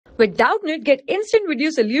With Doubtnut, get instant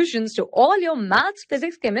video solutions to all your maths,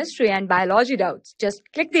 physics, chemistry, and biology doubts. Just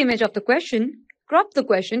click the image of the question, crop the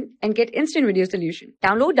question, and get instant video solution.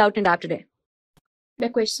 Download Doubtnut app today.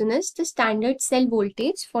 The question is, the standard cell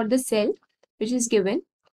voltage for the cell which is given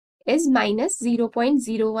is minus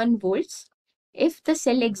 0.01 volts. If the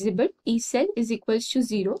cell exhibit E cell is equals to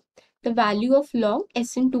 0, the value of log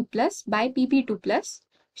SN2 plus by PB2 plus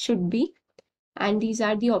should be, and these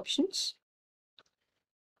are the options.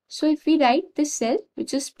 So if we write this cell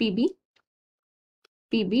which is PB2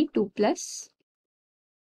 plus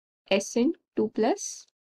SN2 plus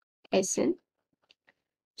SN.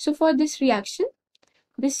 So for this reaction,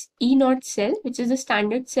 this E0 cell, which is the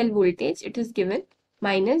standard cell voltage, it is given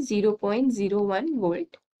minus 0.01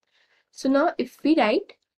 volt. So now if we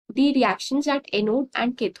write the reactions at anode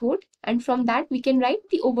and cathode, and from that we can write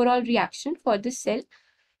the overall reaction for this cell.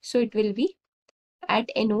 So it will be at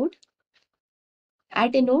anode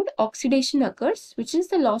oxidation occurs, which is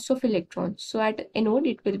the loss of electrons. So at anode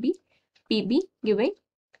it will be Pb giving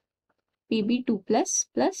Pb2 plus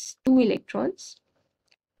 2 electrons,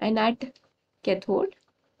 and at cathode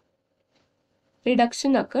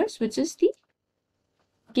reduction occurs, which is the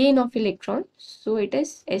gain of electrons. So it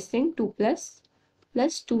is Sn2 plus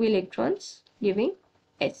 2 electrons giving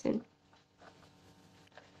Sn.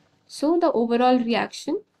 So the overall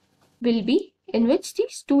reaction will be in which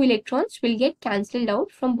these 2 electrons will get cancelled out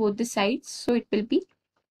from both the sides. So it will be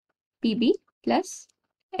Pb plus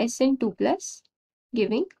Sn2 plus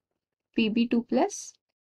giving Pb2 plus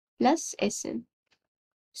Sn.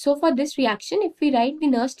 So for this reaction, if we write the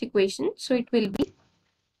Nernst equation, so it will be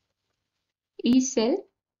E cell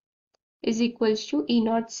is equals to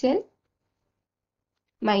E0 cell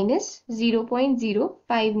minus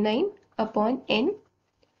 0.059 upon N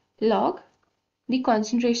log the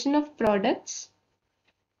concentration of products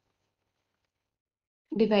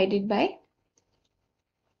divided by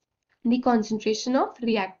the concentration of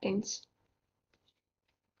reactants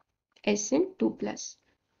Sn2 plus.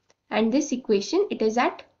 And this equation, it is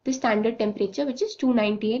at the standard temperature, which is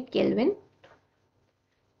 298 Kelvin.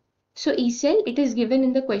 So E cell, it is given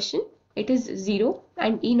in the question, it is 0,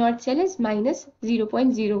 and E0 cell is minus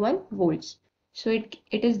 0.01 volts. So it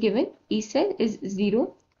is given E cell is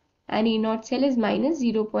 0 and E0 cell is minus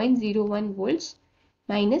 0.01 volts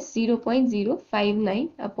minus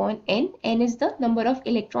 0.059 upon N. N is the number of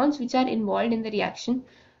electrons which are involved in the reaction.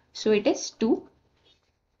 So it is 2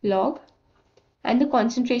 log, and the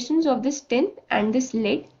concentrations of this tin and this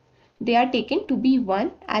lead, they are taken to be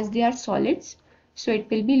 1 as they are solids. So it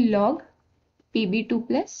will be log Pb2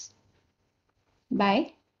 plus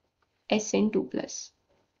by Sn2 plus.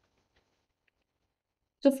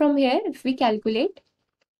 So from here, if we calculate,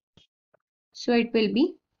 so it will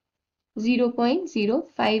be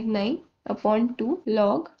 0.059 upon 2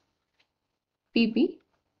 log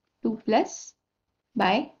Pb2 plus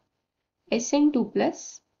by Sn2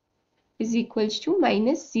 plus is equals to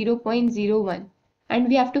minus 0.01, and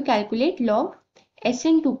we have to calculate log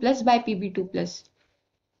Sn2 plus by Pb2 plus.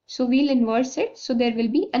 So we'll inverse it, so there will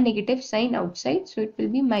be a negative sign outside, so it will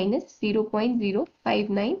be minus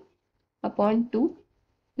 0.059 upon 2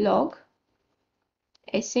 log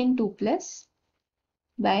Sn2 plus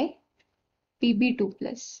by Pb2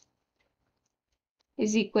 plus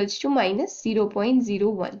is equals to minus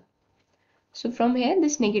 0.01. So from here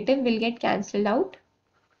this negative will get cancelled out,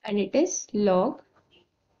 and it is log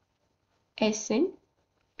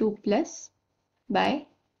Sn2 plus by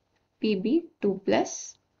Pb2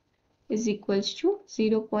 plus is equals to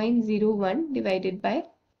 0.01 divided by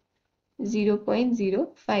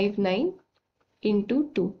 0.059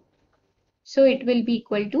 into 2. So it will be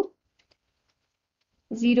equal to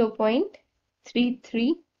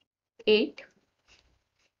 0.338.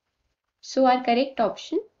 So our correct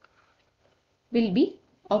option will be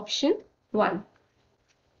option 1.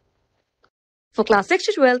 For class 6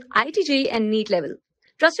 to 12, IIT JEE and NEET level.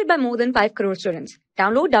 Trusted by more than 5 crore students.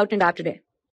 Download Doubtnut app today.